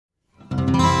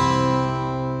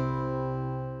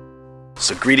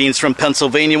So greetings from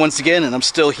Pennsylvania once again, and I'm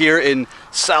still here in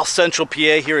south central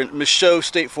PA here in Michaux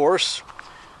State Forest.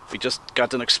 We just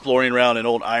got done exploring around an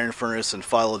old iron furnace and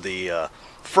followed the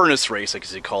furnace race, I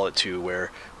guess you call it, too, where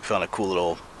we found a cool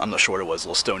little, I'm not sure what it was,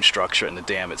 little stone structure in the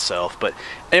dam itself. But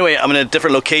anyway, I'm in a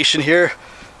different location here.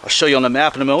 I'll show you on the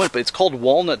map in a moment, but it's called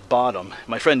Walnut Bottom.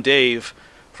 My friend Dave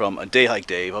from Day Hike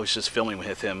Dave, I was just filming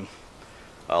with him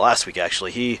last week actually.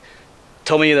 He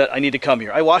told me that I need to come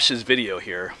here. I watched his video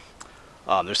here.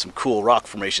 There's some cool rock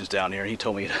formations down here. He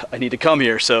told me I need to come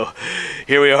here, so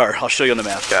here we are. I'll show you on the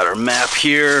map. Got our map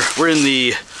here. We're in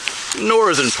the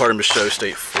northern part of Michaux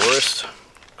State Forest,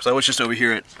 because I was just over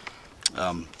here at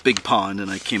Big Pond, and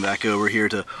I came back over here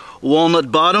to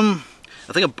Walnut Bottom.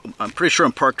 I think I'm pretty sure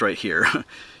I'm parked right here. So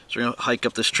we're gonna hike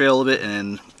up this trail a bit,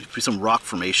 and see some rock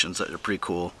formations that are pretty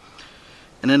cool.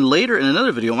 And then later in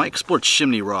another video, I might explore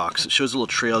Chimney Rocks. It shows a little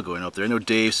trail going up there. I know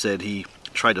Dave said he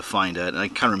tried to find it, and I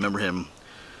kind of remember him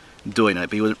doing it,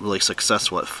 but he wasn't really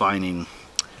successful at finding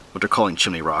what they're calling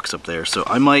Chimney Rocks up there. So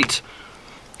I might,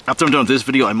 after I'm done with this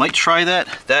video, I might try that.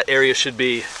 That area should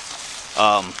be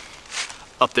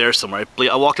up there somewhere.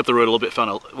 I walked up the road a little bit,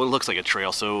 found what looks like a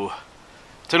trail, so I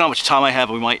don't know how much time I have,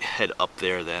 but we might head up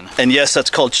there then. And yes,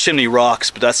 that's called Chimney Rocks,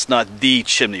 but that's not the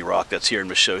Chimney Rock that's here in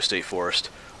Michaux State Forest.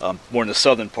 More in the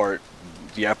southern part,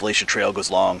 the Appalachian Trail goes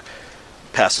long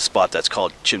past the spot that's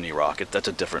called Chimney Rock. That's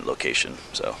a different location,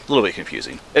 so a little bit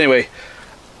confusing. Anyway,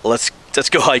 let's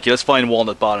go hiking. Let's find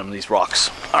Walnut Bottom, these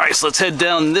rocks. All right, so let's head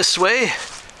down this way.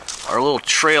 Our little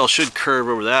trail should curve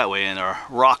over that way, and our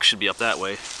rock should be up that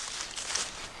way.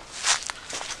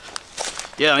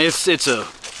 Yeah, I mean, it's a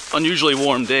unusually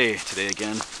warm day today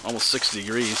again, almost 60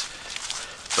 degrees,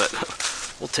 but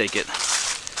we'll take it.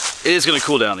 It is going to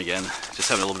cool down again. Just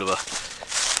having a little bit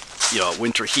of a, you know,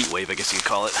 winter heat wave, I guess you could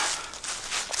call it.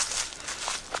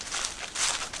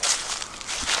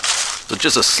 So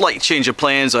just a slight change of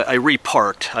plans. I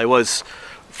reparked. I was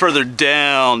further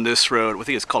down this road. I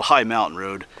think it's called High Mountain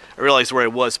Road. I realized where I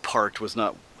was parked was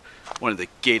not one of the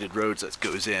gated roads that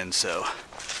goes in, so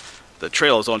the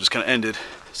trail is all just kind of ended.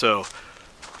 So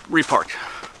reparked.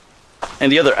 And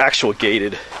the other actual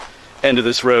gated end of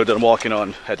this road that I'm walking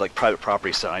on had like private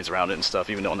property signs around it and stuff,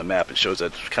 even though on the map it shows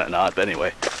that it's kind of not. But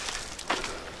anyway,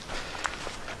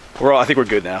 I think we're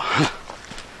good now.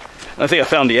 I think I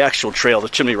found the actual trail, the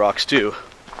Chimney Rocks too.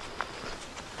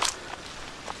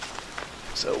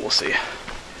 So we'll see.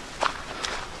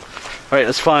 All right,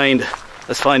 let's find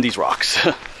these rocks.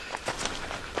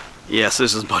 Yes,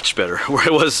 this is much better. Where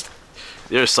it was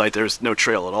the other site, there's no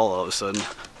trail at all of a sudden. I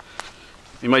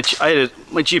mean, my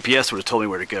GPS would have told me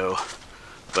where to go,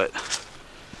 but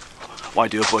why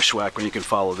do a bushwhack when you can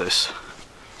follow this?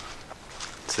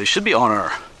 So they should be on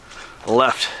our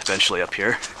left eventually up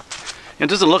here. And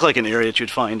it doesn't look like an area that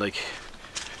you'd find like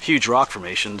huge rock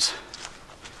formations,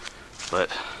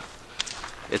 but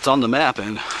it's on the map,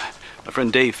 and my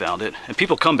friend Dave found it. And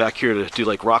people come back here to do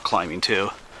like rock climbing too.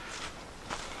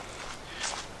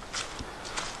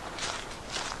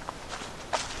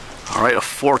 Alright, a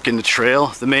fork in the trail.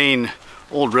 The main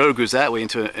old road goes that way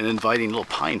into an inviting little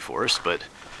pine forest, but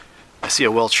I see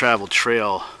a well-traveled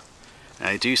trail, and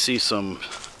I do see some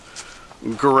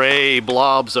gray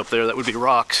blobs up there that would be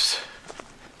rocks.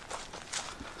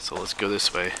 So let's go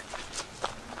this way.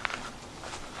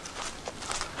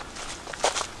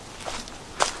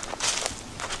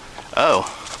 Oh.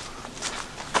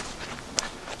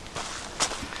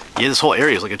 Yeah, this whole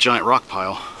area is like a giant rock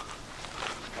pile.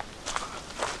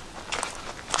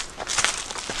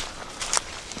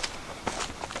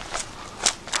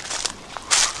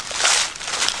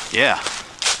 Yeah.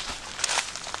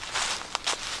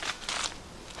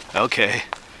 Okay.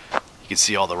 You can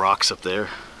see all the rocks up there.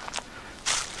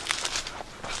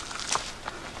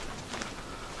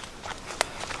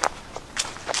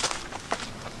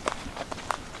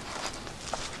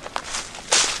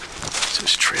 So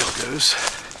this trail goes.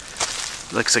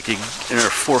 Looks like you enter a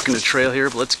fork in the trail here,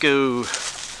 but let's go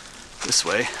this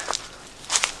way.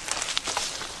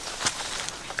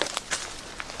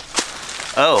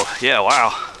 Oh, yeah,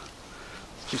 wow.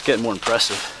 Keeps getting more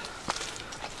impressive.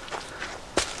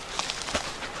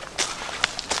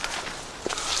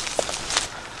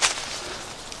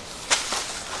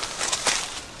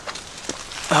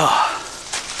 Oh.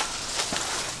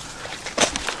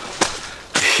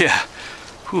 Yeah.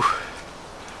 Whew.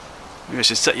 Maybe I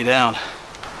should set you down.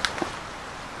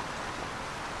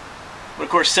 But of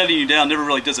course, setting you down never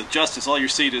really does it justice. All you're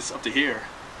seeing is up to here.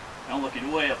 I'm looking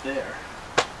way up there.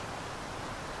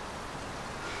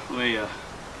 Let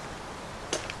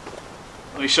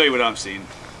me show you what I'm seeing.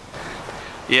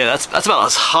 Yeah, that's about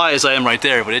as high as I am right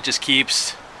there, but it just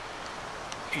keeps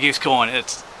it keeps going.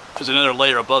 There's another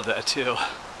layer above that too.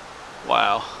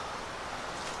 Wow.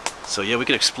 So yeah, we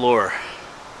could explore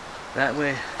that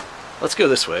way. Let's go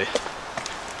this way.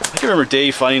 I can remember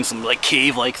Dave finding some like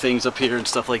cave-like things up here and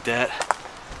stuff like that.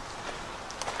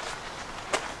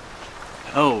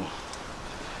 Oh,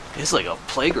 it's like a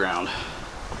playground.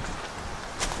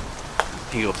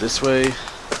 You go up this way.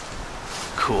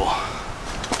 Cool.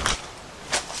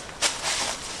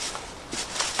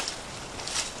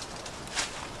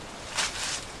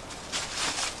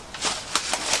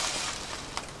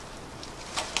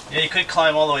 Yeah, you could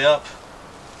climb all the way up.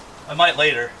 I might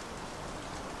later.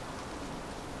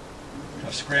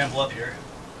 I'll scramble up here.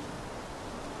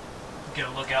 Get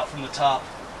a look out from the top.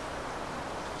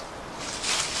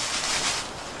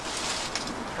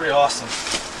 Pretty awesome.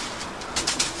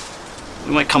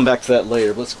 We might come back to that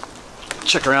later, but let's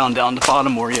check around down the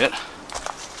bottom more yet.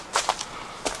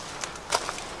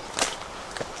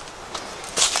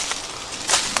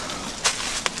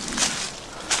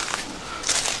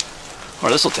 Or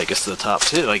this will take us to the top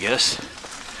too, I guess.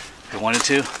 If I wanted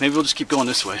to. Maybe we'll just keep going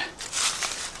this way.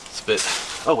 It's a bit...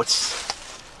 Oh, what's...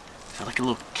 Is that like a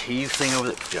little cave thing over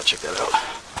there? Yeah, check that out.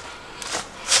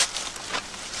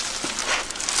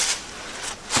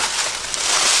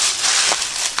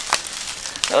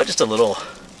 Oh, just a little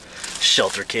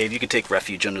shelter cave. You could take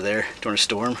refuge under there during a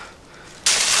storm.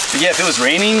 But yeah, if it was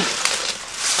raining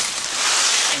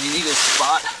and you need a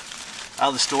spot out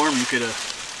of the storm, you could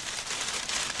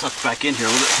tuck back in here a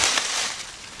little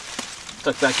bit.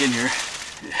 Tuck back in here.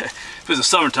 Yeah. If it was the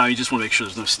summertime, you just want to make sure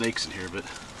there's no snakes in here, but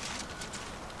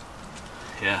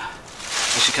yeah,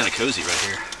 actually kind of cozy right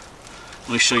here. Let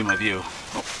me show you my view.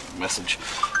 Oh, message.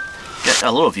 Got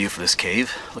a little view for this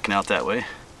cave, looking out that way.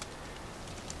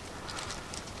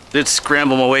 Did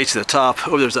scramble my way to the top.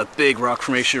 Oh, there's that big rock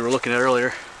formation we were looking at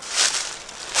earlier.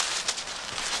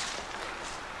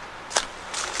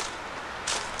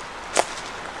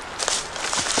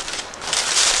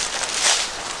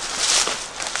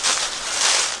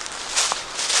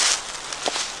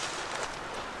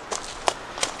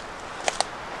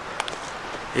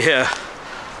 Yeah.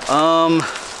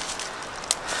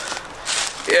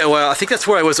 Yeah, well, I think that's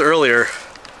where I was earlier,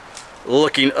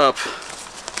 looking up.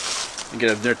 And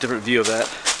get a different view of that.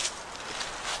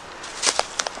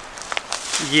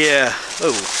 Yeah.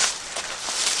 Oh.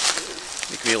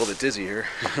 Making me a little bit dizzy here.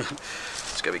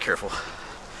 Just gotta be careful.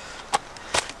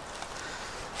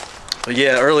 But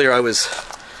yeah, earlier I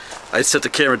set the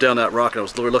camera down that rock and I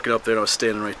was looking up there and I was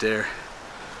standing right there.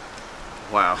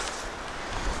 Wow.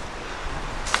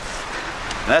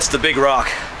 That's the big rock.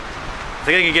 I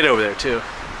think I can get over there too.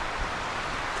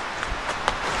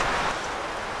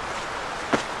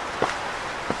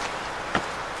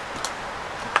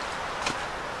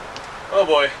 Oh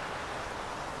boy.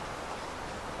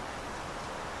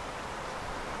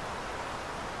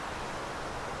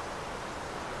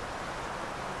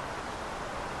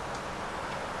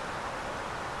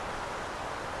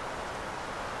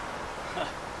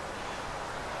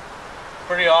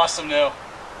 Pretty awesome now.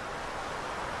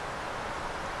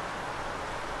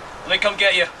 Let me come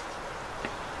get you.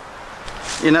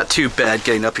 You're not too bad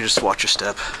getting up here, just watch your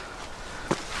step.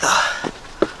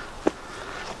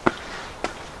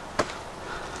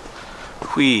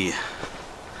 Whee.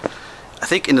 I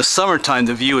think in the summertime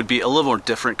the view would be a little more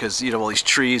different because you have all these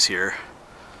trees here.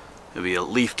 It'd be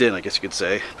leafed in, I guess you could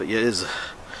say. But yeah,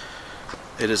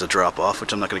 it is a drop off,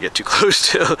 which I'm not going to get too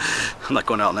close to. I'm not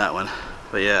going out in that one.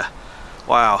 But yeah,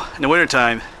 wow. In the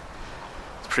wintertime,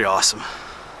 it's pretty awesome.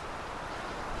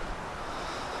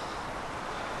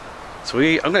 So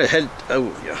I'm gonna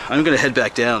head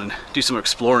back down and do some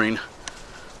exploring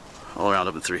all around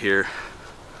up and through here.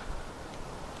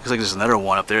 Looks like there's another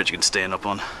one up there that you can stand up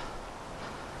on.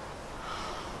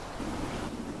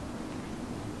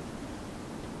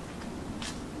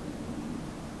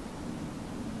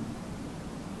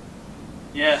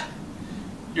 Yeah,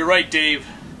 you're right, Dave.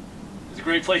 It's a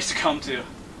great place to come to.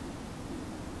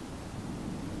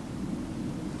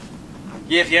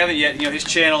 Yeah, if you haven't yet, his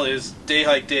channel is Day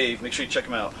Hike Dave. Make sure you check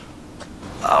him out.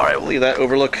 Alright, we'll leave that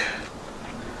overlook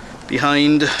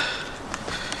behind.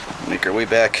 Make our way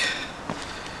back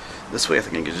this way. I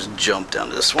think I can just jump down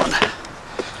to this one.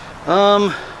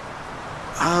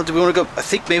 Do we want to go? I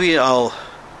think maybe I'll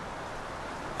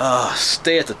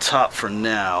stay at the top for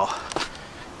now.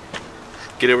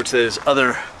 Get over to this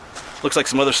other, looks like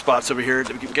some other spots over here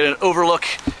that we can get an overlook,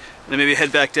 and then maybe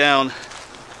head back down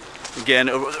again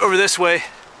over this way.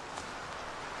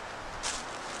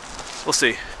 We'll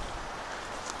see.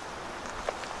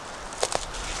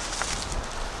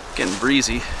 Getting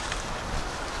breezy.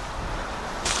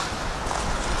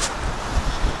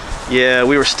 Yeah,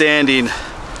 we were standing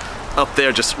up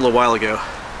there just a little while ago.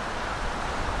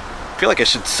 I feel like I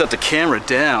should set the camera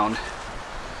down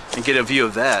and get a view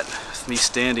of that. It's me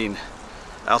standing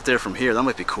out there from here. That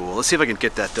might be cool. Let's see if I can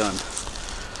get that done.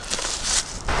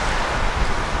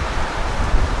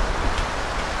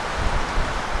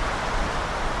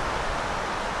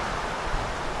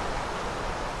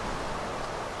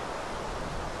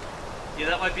 Yeah,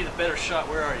 that might be the better shot.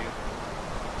 Where are you?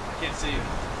 I can't see you.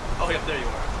 Oh, yep, there you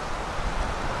are.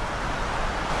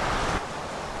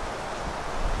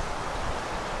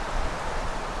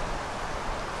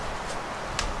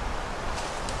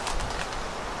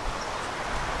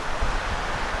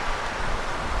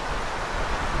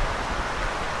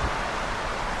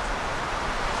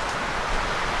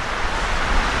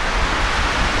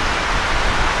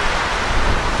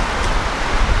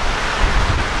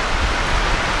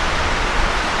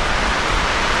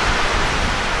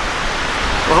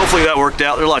 Well, hopefully that worked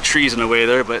out. There are a lot of trees in the way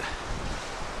there, but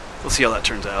we'll see how that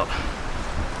turns out.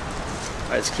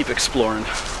 Alright, let's keep exploring.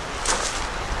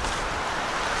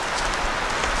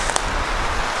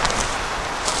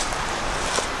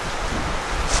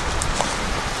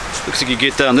 Looks like you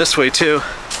get down this way too.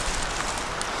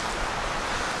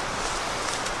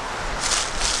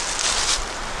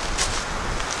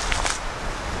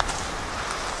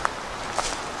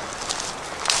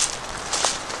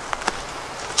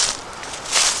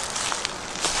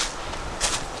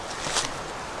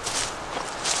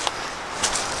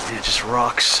 Yeah, just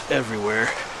rocks everywhere.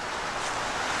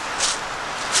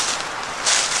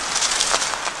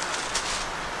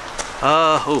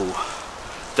 Oh,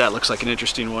 that looks like an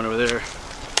interesting one over there.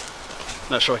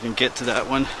 Not sure I can get to that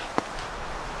one.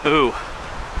 Ooh,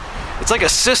 it's like a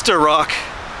sister rock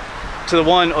to the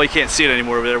one, oh, you can't see it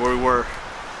anymore over there where we were.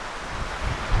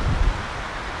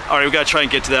 Alright, we gotta try and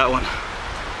get to that one.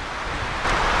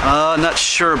 Not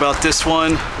sure about this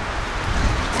one.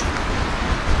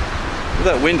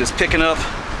 That wind is picking up.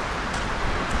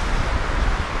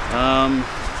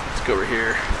 Let's go over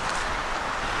here.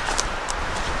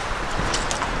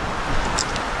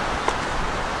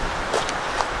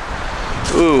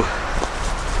 Ooh,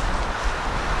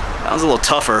 that one's a little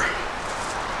tougher.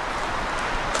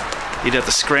 You'd have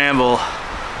to scramble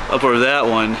up over that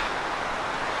one.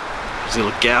 There's a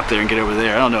little gap there and get over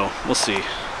there. I don't know. We'll see.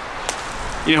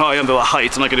 You know how I am about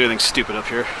heights. I'm not gonna do anything stupid up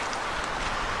here.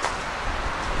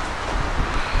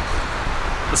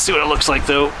 Let's see what it looks like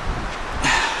though.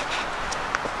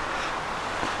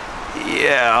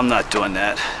 Yeah, I'm not doing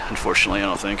that. Unfortunately, I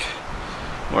don't think.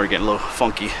 We're getting a little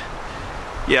funky.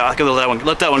 Yeah, I can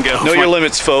let that one go. Know your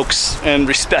limits, folks, and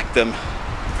respect them.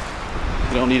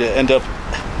 You don't need to end up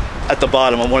at the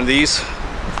bottom on one of these.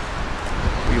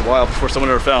 It'll be a while before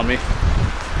someone ever found me.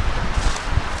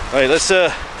 All right, let's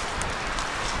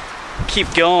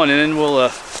keep going, and then we'll,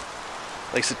 like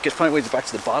I said, find ways back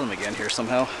to the bottom again here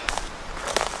somehow.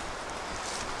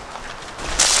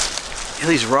 Yeah,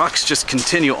 these rocks just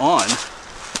continue on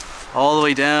all the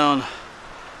way down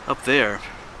up there.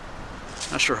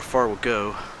 Not sure how far we'll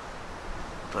go,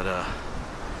 but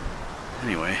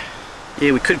anyway.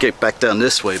 Yeah, we could get back down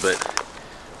this way, but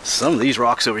some of these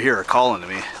rocks over here are calling to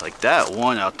me. Like that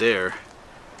one out there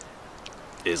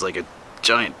is like a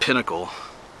giant pinnacle.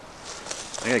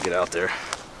 I gotta get out there.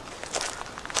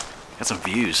 Got some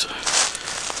views.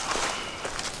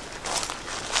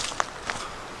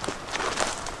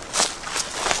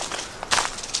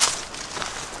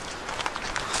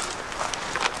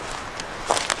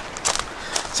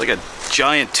 It's like a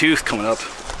giant tooth coming up.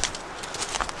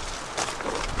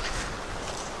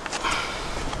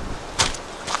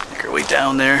 Make our way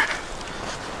down there.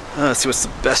 Let's see what's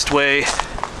the best way.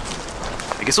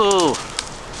 I guess we'll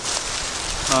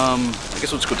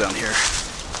just go down here.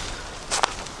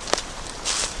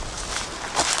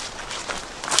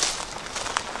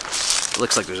 It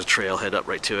looks like there's a trailhead up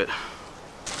right to it.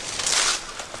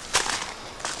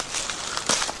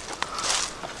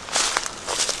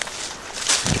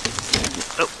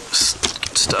 Oh,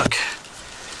 getting stuck.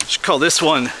 Should call this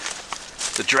one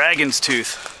the Dragon's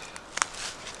Tooth.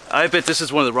 I bet this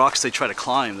is one of the rocks they try to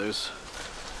climb. Those,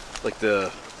 like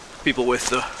the people with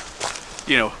the,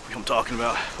 you know what I'm talking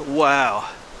about. But wow.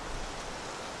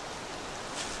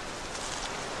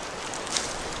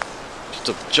 Just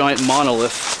a giant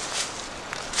monolith.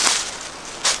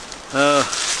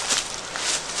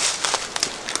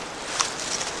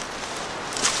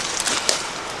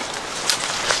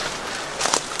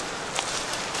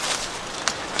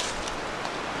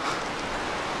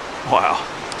 Wow.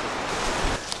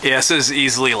 Yeah, this is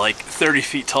easily like 30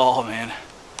 feet tall, man.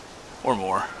 Or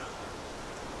more.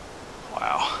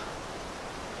 Wow.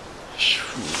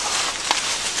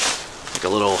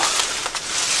 like a little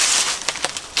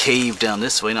cave down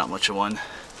this way, not much of one.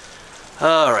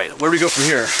 All right, where do we go from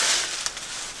here?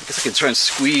 I guess I can try and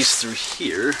squeeze through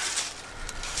here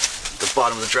at the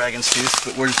bottom of the dragon's tooth,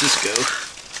 but where does this go?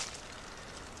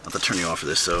 I'll have to turn you off for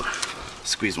this, so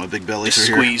squeeze my big belly through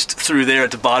here. Squeezed through there at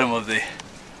the bottom of the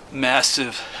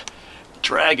massive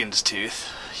dragon's tooth.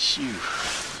 Phew.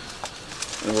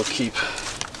 And we'll keep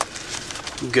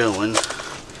going.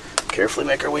 Carefully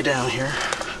make our way down here.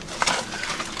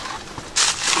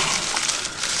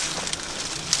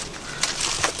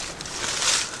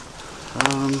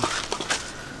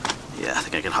 Yeah, I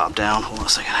think I can hop down. Hold on a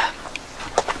second.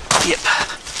 Yep.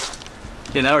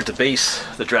 Yeah, now we're at the base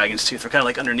of the dragon's tooth. We're kind of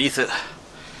like underneath it.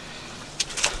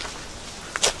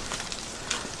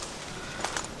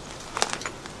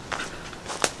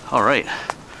 All right.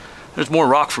 There's more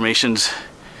rock formations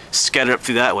scattered up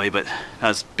through that way, but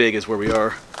not as big as where we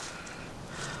are.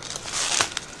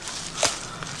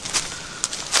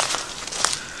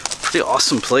 Pretty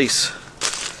awesome place.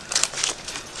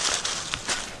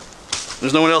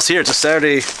 There's no one else here. It's a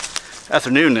Saturday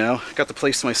afternoon now. Got the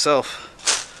place to myself.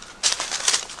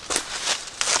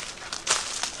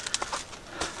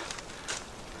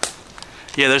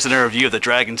 Yeah, there's an aerial view of the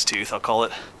dragon's tooth, I'll call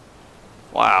it.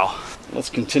 Wow. Let's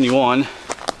continue on.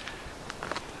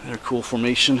 Another cool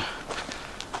formation.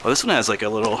 Oh, this one has like a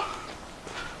little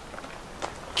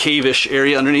cave-ish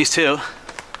area underneath too.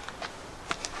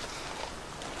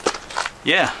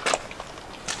 Yeah.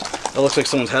 That looks like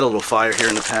someone's had a little fire here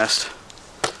in the past.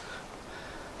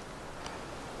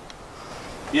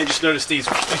 Yeah, just noticed these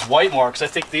white marks. I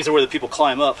think these are where the people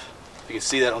climb up. You can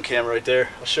see that on camera right there.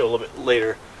 I'll show a little bit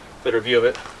later, better view of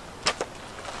it.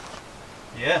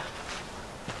 Yeah.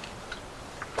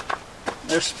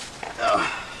 There's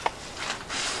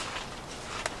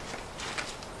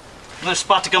another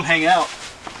spot to come hang out.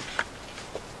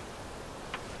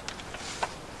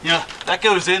 Yeah, that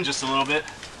goes in just a little bit.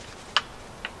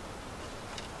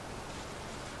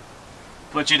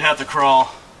 But you'd have to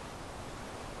crawl.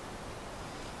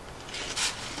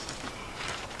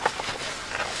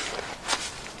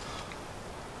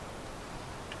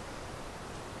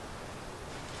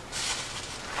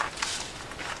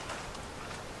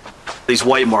 These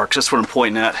white marks, that's what I'm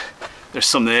pointing at. There's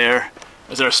some there.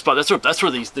 Is there a spot? That's where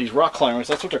these rock climbers,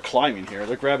 that's what they're climbing here.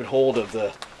 They're grabbing hold of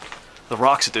the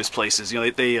rocks at those places. You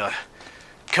know, they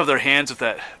cover their hands with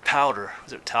that powder.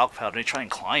 Is it talc powder? They try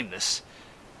and climb this.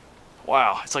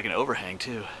 Wow, it's like an overhang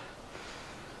too.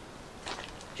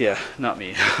 Yeah, not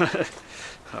me.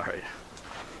 All right.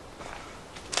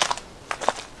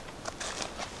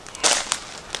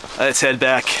 Let's head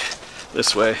back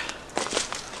this way.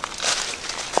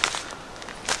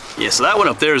 Yeah, so that one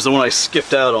up there is the one I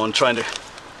skipped out on trying to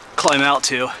climb out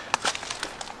to.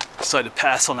 Decided to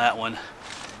pass on that one.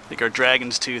 I think our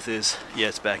dragon's tooth is, yeah,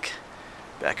 it's back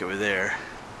over there.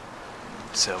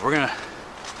 So we're gonna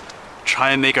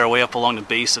try and make our way up along the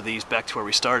base of these back to where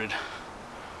we started.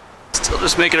 Still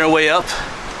just making our way up.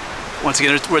 Once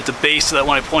again, we're at the base of that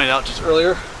one I pointed out just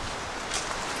earlier.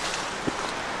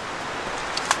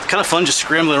 Kind of fun just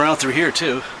scrambling around through here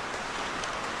too.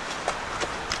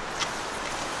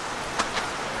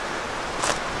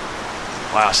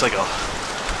 Wow, it's like a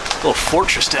little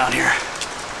fortress down here.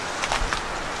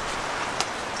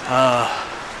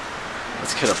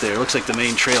 Let's get up there. It looks like the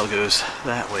main trail goes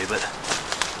that way, but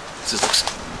this just looks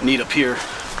neat up here.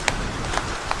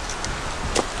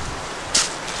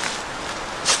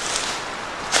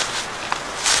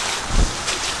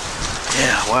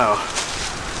 Yeah, wow.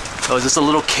 Oh, is this a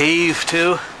little cave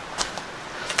too?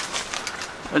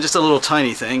 Oh, just a little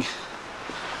tiny thing.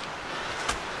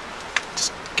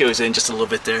 Just goes in just a little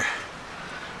bit there.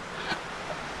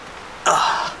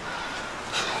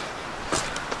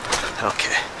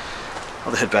 Okay,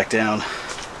 I'll head back down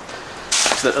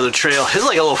to that other trail. It's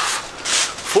like a little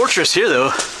fortress here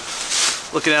though.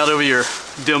 Looking out over your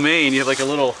domain, you have like a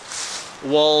little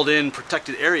walled in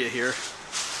protected area here.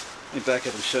 Let me back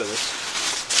up and show this.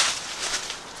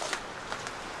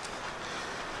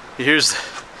 Here's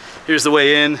the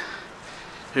way in.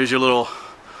 Here's your little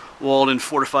walled in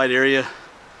fortified area.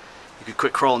 You could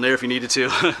quit crawling there if you needed to.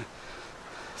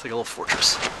 It's like a little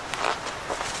fortress.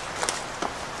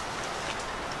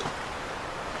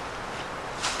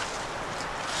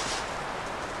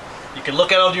 You can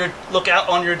look out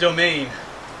on your domain.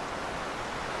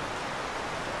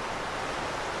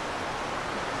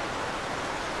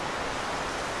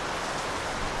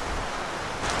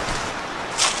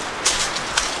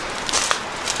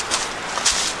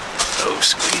 Oh,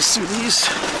 squeeze through these.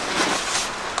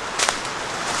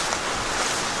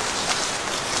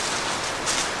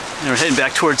 And we're heading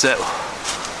back towards that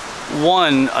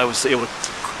One I was able to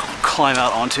climb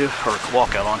out onto, or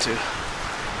walk out onto.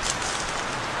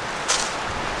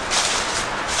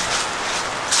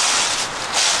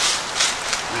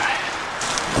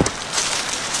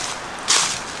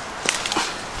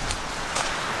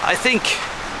 I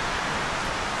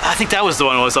think that was the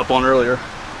one I was up on earlier.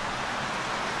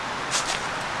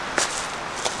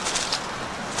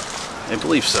 I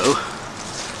believe so.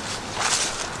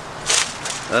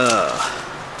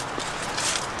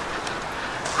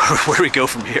 Where do we go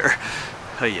from here?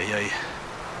 Ay.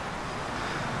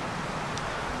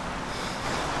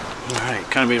 Alright,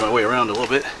 kind of made my way around a little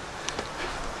bit.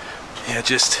 Yeah,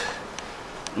 just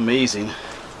amazing. You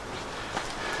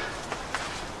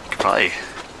could probably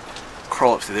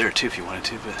crawl up through there too if you wanted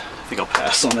to, but I think I'll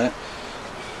pass on that.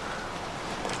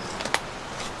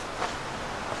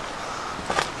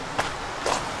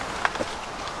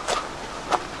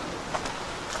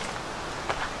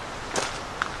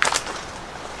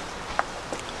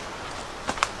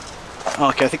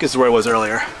 Okay, I think this is where I was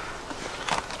earlier.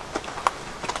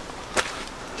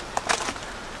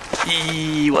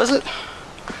 Was it?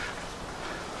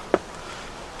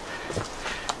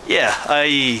 Yeah,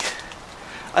 I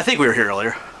think we were here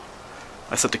earlier.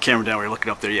 I set the camera down, we were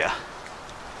looking up there, yeah.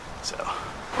 So,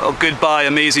 well, goodbye,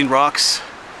 amazing rocks.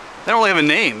 They don't really have a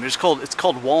name. It's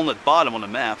called Walnut Bottom on the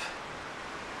map.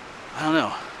 I don't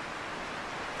know.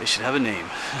 They should have a name.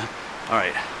 All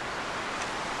right,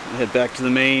 I'll head back to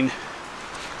the main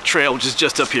trail, which is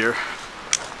just up here.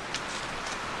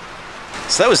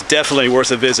 So that was definitely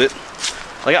worth a visit.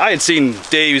 Like, I had seen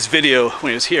Dave's video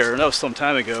when he was here, and that was some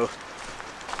time ago.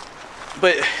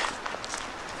 But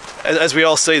as we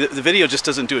all say, the video just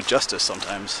doesn't do it justice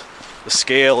sometimes. The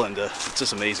scale and it's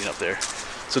just amazing up there.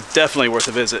 So definitely worth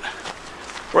a visit.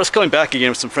 Worth coming back again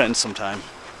with some friends sometime.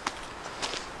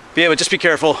 But yeah, but just be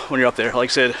careful when you're up there. Like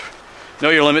I said, know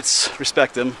your limits,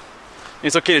 respect them. And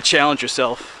it's okay to challenge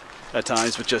yourself at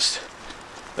times, but just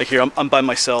like here, I'm by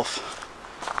myself.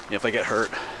 You know, if I get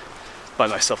hurt by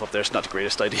myself up there, it's not the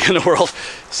greatest idea in the world.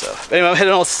 So anyway, I'm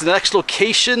heading on to the next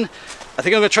location. I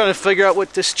think I'm gonna try to figure out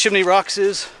what this Chimney Rocks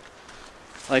is.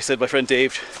 Like I said, my friend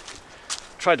Dave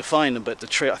tried to find them, but the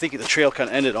trail, I think the trail kind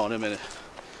of ended on him, and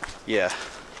yeah.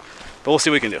 But we'll see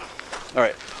what we can do. All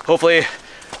right, hopefully,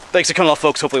 thanks for coming off,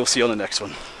 folks. Hopefully we'll see you on the next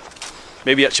one.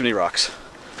 Maybe at Chimney Rocks.